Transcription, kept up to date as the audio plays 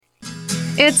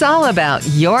It's all about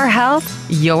your health,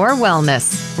 your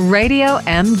wellness. Radio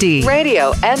MD.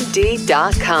 RadioMD.com.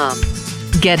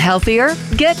 Get healthier,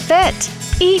 get fit,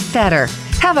 eat better,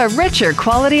 have a richer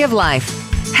quality of life.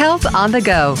 Health on the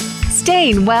go.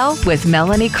 Staying well with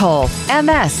Melanie Cole,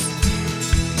 MS.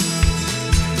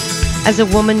 As a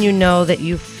woman, you know that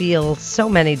you feel so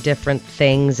many different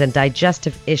things, and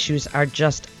digestive issues are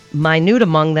just minute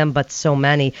among them, but so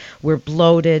many. We're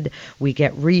bloated, we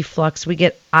get reflux, we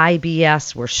get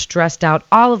IBS, we're stressed out.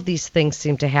 All of these things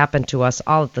seem to happen to us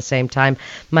all at the same time.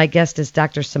 My guest is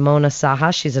Dr. Simona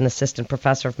Saha. She's an assistant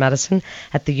professor of medicine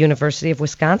at the University of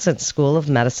Wisconsin School of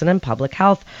Medicine and Public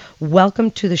Health.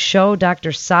 Welcome to the show,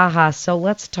 Dr. Saha. So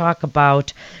let's talk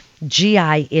about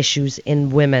GI issues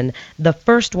in women. The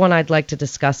first one I'd like to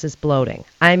discuss is bloating.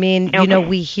 I mean, Okay. you know,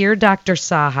 we hear Dr.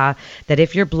 Saha that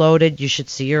if you're bloated, you should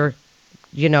see your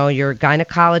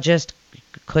gynecologist.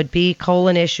 Could be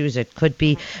colon issues. It could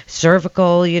be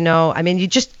cervical, I mean, you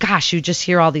just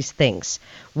hear all these things.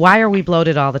 Why are we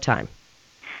bloated all the time?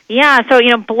 Yeah, so,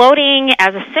 bloating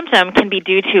as a symptom can be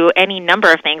due to any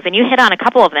number of things, and you hit on a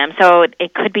couple of them. So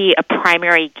it could be a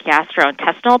primary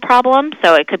gastrointestinal problem,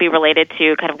 so it could be related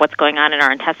to kind of what's going on in our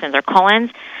intestines or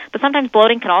colons. But sometimes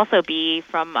bloating can also be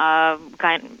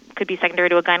could be secondary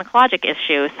to a gynecologic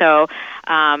issue, so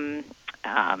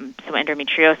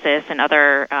endometriosis and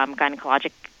other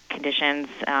gynecologic conditions,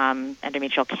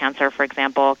 endometrial cancer, for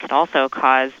example, could also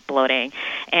cause bloating.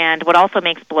 And what also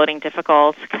makes bloating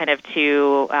difficult kind of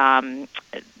to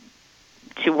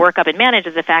work up and manage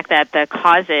is the fact that the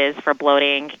causes for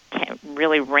bloating can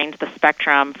really range the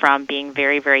spectrum from being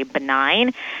very, very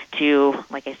benign to,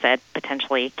 like I said,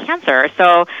 potentially cancer.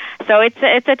 So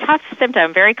it's a tough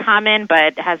symptom, very common,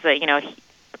 but has a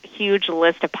huge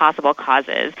list of possible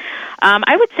causes.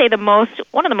 I would say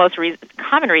one of the most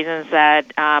common reasons that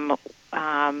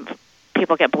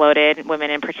people get bloated,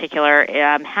 women in particular,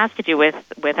 has to do with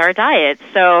our diet.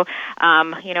 So,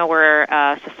 we're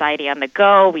a society on the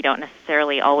go. We don't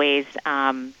necessarily always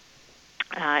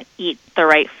eat the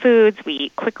right foods. We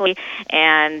eat quickly,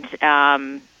 and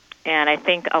I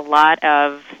think a lot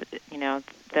of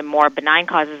the more benign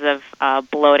causes of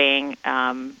bloating,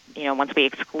 once we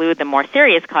exclude the more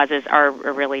serious causes, are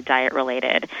really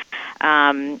diet-related.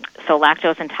 So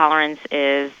lactose intolerance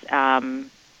is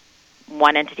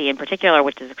one entity in particular,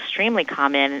 which is extremely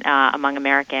common among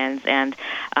Americans, and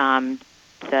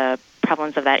the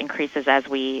prevalence of that increases as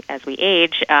we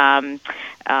age. And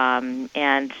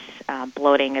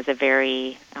bloating is a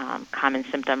very common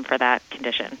symptom for that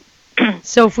condition.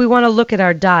 So if we want to look at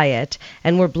our diet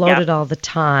and we're bloated all the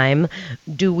time,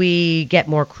 do we get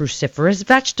more cruciferous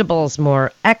vegetables,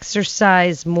 more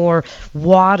exercise, more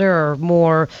water,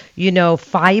 more,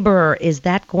 fiber? Is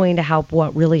that going to help?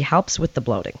 What really helps with the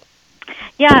bloating?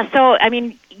 Yeah, so,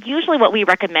 usually what we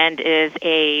recommend is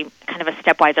a kind of a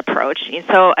stepwise approach.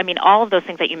 So, all of those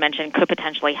things that you mentioned could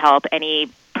potentially help any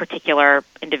particular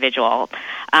individual.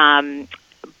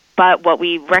 But what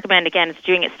we recommend, again, is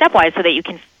doing it stepwise so that you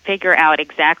can figure out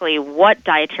exactly what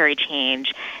dietary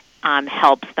change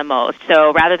helps the most.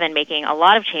 So rather than making a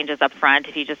lot of changes up front,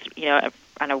 if you just,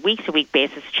 on a week-to-week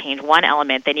basis change one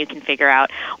element, then you can figure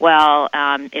out,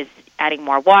 is adding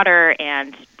more water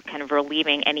and kind of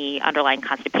relieving any underlying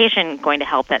constipation going to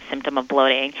help that symptom of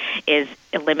bloating? Is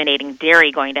eliminating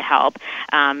dairy going to help?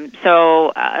 So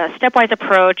a stepwise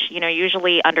approach,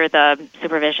 usually under the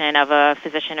supervision of a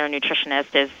physician or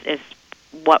nutritionist is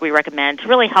what we recommend to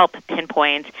really help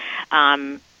pinpoint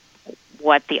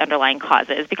what the underlying cause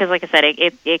is. Because, like I said,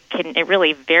 it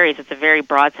really varies. It's a very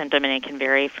broad symptom, and it can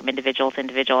vary from individual to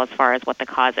individual as far as what the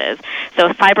cause is.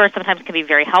 So fiber sometimes can be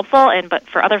very helpful, but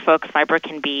for other folks, fiber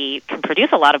can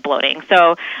produce a lot of bloating.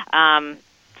 So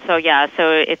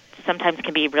it sometimes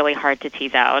can be really hard to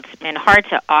tease out and hard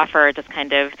to offer just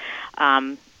kind of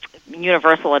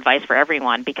universal advice for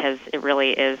everyone, because it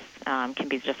really is can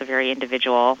be just a very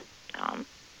individual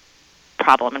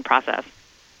problem and process.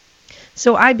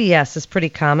 So IBS is pretty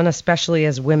common, especially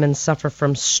as women suffer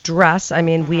from stress.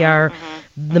 We are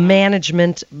the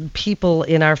management people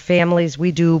in our families.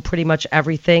 We do pretty much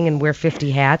everything and wear 50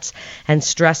 hats, and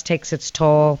stress takes its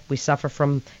toll. We suffer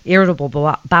from irritable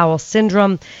bowel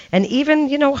syndrome and even,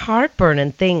 heartburn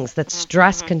and things that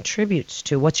stress contributes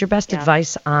to. What's your best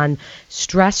advice on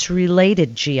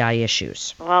stress-related GI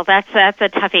issues? Well, that's a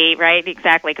toughie, right?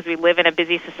 Exactly, because we live in a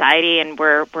busy society and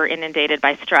we're inundated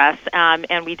by stress,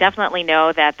 and we definitely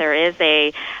know that there is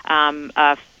a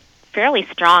fairly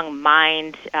strong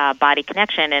mind-body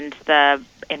connection,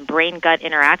 and brain-gut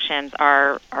interactions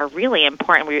are really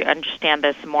important. We understand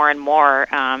this more and more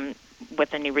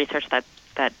with the new research that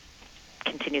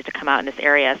continues to come out in this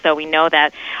area. So we know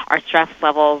that our stress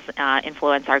levels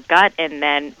influence our gut, and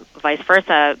then vice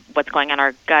versa, what's going on in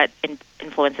our gut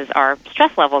influences our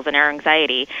stress levels and our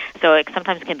anxiety. So it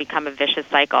sometimes can become a vicious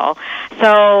cycle.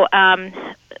 So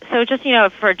just,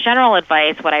 for general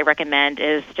advice, what I recommend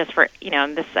is just for,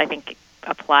 and this I think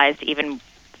applies to even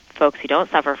folks who don't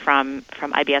suffer from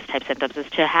IBS-type symptoms, is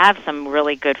to have some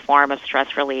really good form of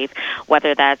stress relief,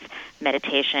 whether that's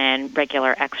meditation,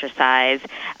 regular exercise,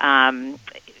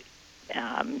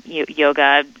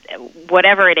 yoga,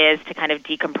 whatever it is, to kind of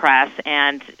decompress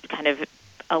and kind of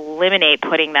eliminate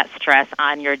putting that stress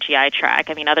on your GI tract.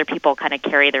 I mean, other people kind of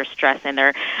carry their stress in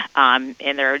their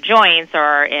joints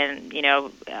or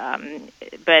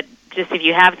but just if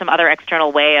you have some other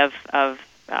external way of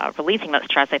releasing that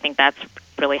stress, I think that's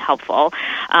really helpful.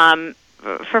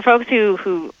 For folks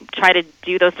who try to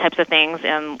do those types of things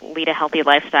and lead a healthy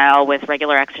lifestyle with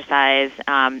regular exercise,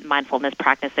 mindfulness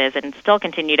practices, and still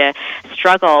continue to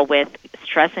struggle with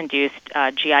stress-induced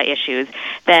GI issues,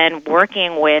 then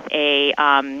working with a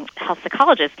health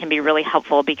psychologist can be really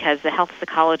helpful, because the health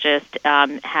psychologist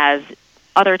has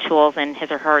other tools in his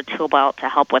or her tool belt to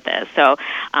help with this. So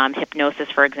hypnosis,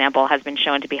 for example, has been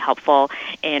shown to be helpful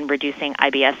in reducing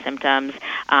IBS symptoms.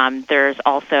 There's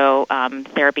also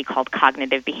therapy called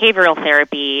cognitive behavioral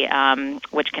therapy,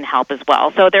 which can help as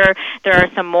well. So there are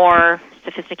some more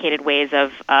sophisticated ways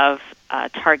of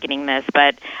targeting this,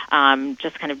 but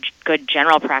just kind of good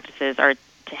general practices are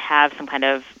to have some kind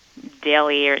of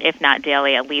daily, or if not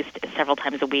daily, at least several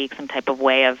times a week, some type of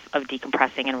way of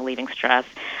decompressing and relieving stress,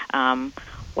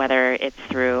 whether it's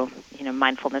through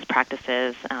mindfulness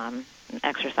practices,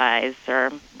 exercise,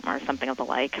 or something of the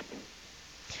like.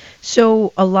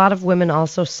 So a lot of women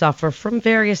also suffer from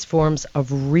various forms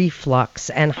of reflux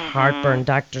and heartburn,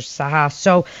 Dr. Saha.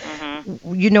 So,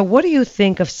 what do you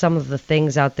think of some of the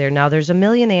things out there? Now, there's a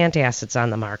million antacids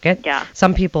on the market. Yeah.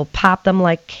 Some people pop them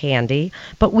like candy,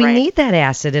 but we need that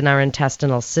acid in our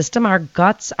intestinal system. Our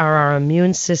guts are our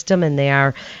immune system, and they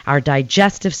are our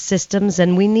digestive systems,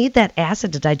 and we need that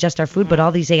acid to digest our food, but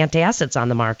all these antacids on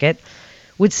the market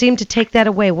would seem to take that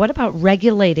away. What about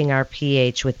regulating our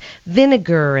pH with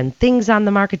vinegar and things on the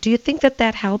market? Do you think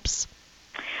that helps?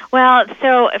 Well,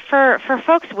 so for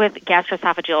folks with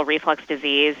gastroesophageal reflux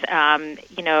disease,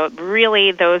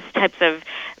 really those types of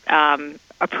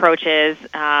approaches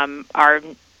are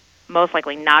most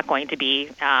likely not going to be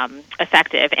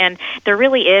effective. And there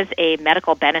really is a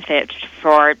medical benefit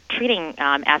for treating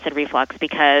acid reflux,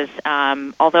 because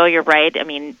although you're right, I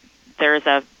mean, there's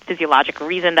a physiological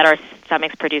reason that our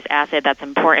stomachs produce acid that's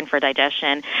important for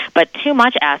digestion, but too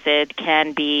much acid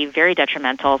can be very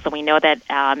detrimental. So we know that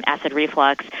acid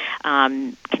reflux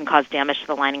can cause damage to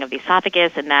the lining of the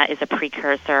esophagus, and that is a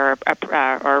precursor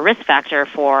or a risk factor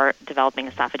for developing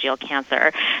esophageal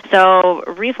cancer. So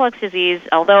reflux disease,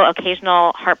 although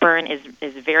occasional heartburn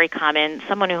is very common,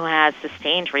 someone who has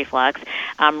sustained reflux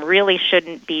really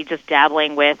shouldn't be just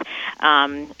dabbling with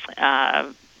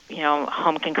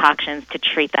home concoctions to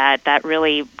treat that. That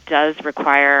really does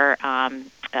require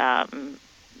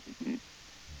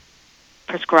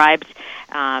prescribed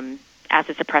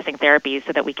acid-suppressing therapies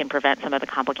so that we can prevent some of the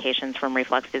complications from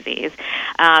reflux disease.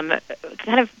 Kind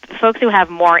of folks who have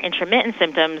more intermittent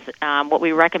symptoms, what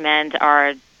we recommend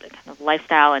are kind of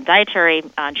lifestyle and dietary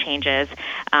changes.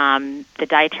 The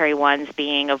dietary ones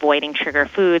being avoiding trigger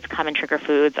foods. Common trigger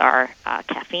foods are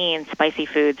caffeine, spicy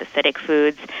foods, acidic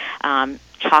foods.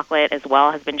 Chocolate as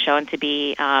well has been shown to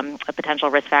be a potential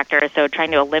risk factor. So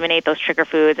trying to eliminate those trigger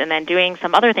foods, and then doing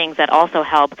some other things that also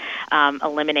help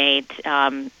eliminate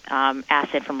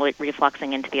acid from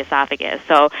refluxing into the esophagus.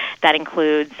 So that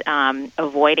includes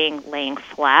avoiding laying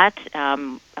flat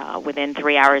within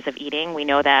 3 hours of eating. We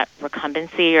know that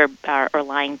recumbency or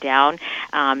lying down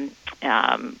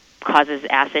causes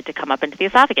acid to come up into the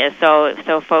esophagus.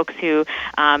 So folks who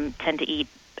tend to eat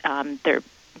their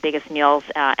biggest meals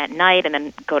at night and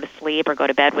then go to sleep or go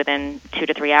to bed within 2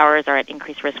 to 3 hours are at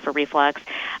increased risk for reflux.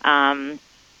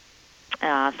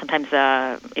 Sometimes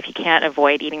if you can't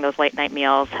avoid eating those late night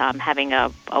meals, having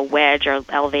a wedge or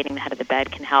elevating the head of the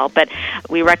bed can help. But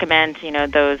we recommend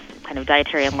those kind of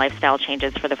dietary and lifestyle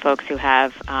changes for the folks who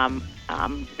have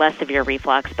less severe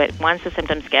reflux. But once the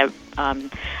symptoms get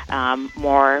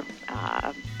more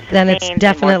then it's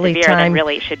definitely more severe, time. Then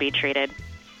really it should be treated.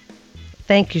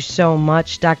 Thank you so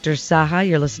much, Dr. Saha.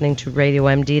 You're listening to Radio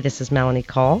MD. This is Melanie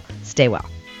Cole. Stay well.